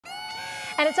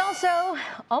And it's also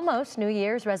almost New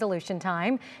Year's resolution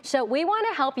time, so we want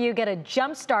to help you get a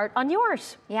jump start on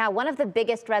yours. Yeah, one of the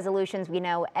biggest resolutions we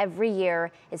know every year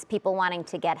is people wanting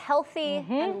to get healthy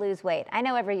and lose weight. I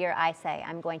know every year I say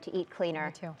I'm going to eat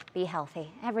cleaner, be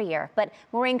healthy, every year. But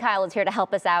Maureen Kyle is here to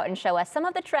help us out and show us some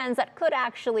of the trends that could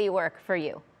actually work for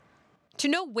you. To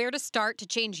know where to start to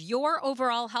change your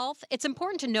overall health, it's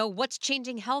important to know what's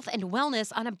changing health and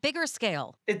wellness on a bigger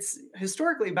scale. It's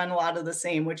historically been a lot of the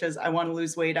same, which is I want to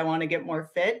lose weight, I want to get more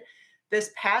fit.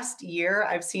 This past year,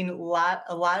 I've seen a lot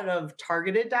of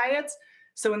targeted diets.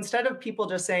 So instead of people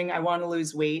just saying, I want to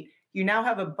lose weight, you now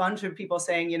have a bunch of people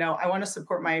saying, I want to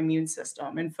support my immune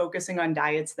system and focusing on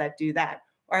diets that do that.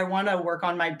 Or I want to work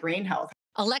on my brain health.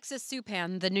 Alexis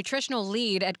Supan, the nutritional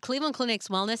lead at Cleveland Clinic's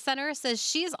Wellness Center, says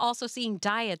she's also seeing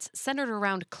diets centered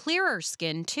around clearer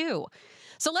skin, too.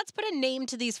 So let's put a name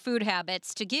to these food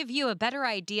habits to give you a better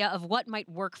idea of what might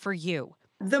work for you.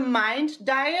 The Mind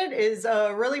diet is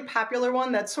a really popular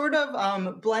one that sort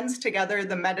of blends together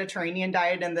the Mediterranean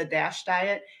diet and the DASH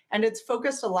diet, and it's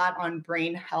focused a lot on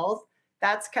brain health.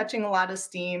 That's catching a lot of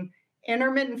steam.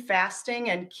 Intermittent fasting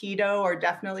and keto are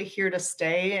definitely here to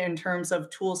stay in terms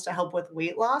of tools to help with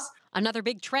weight loss. Another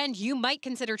big trend you might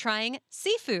consider trying: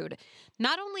 seafood.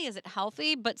 Not only is it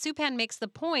healthy, but Supan makes the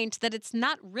point that it's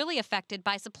not really affected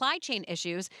by supply chain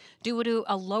issues due to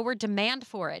a lower demand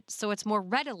for it, so it's more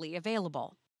readily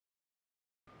available.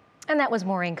 And that was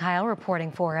Maureen Kyle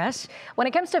reporting for us. When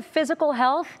it comes to physical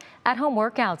health, at-home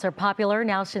workouts are popular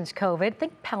now since COVID.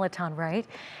 Think Peloton, right?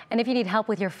 And if you need help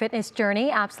with your fitness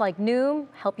journey, apps like Noom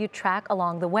help you track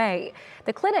along the way.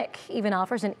 The clinic even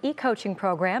offers an e-coaching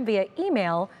program via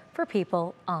email for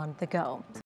people on the go.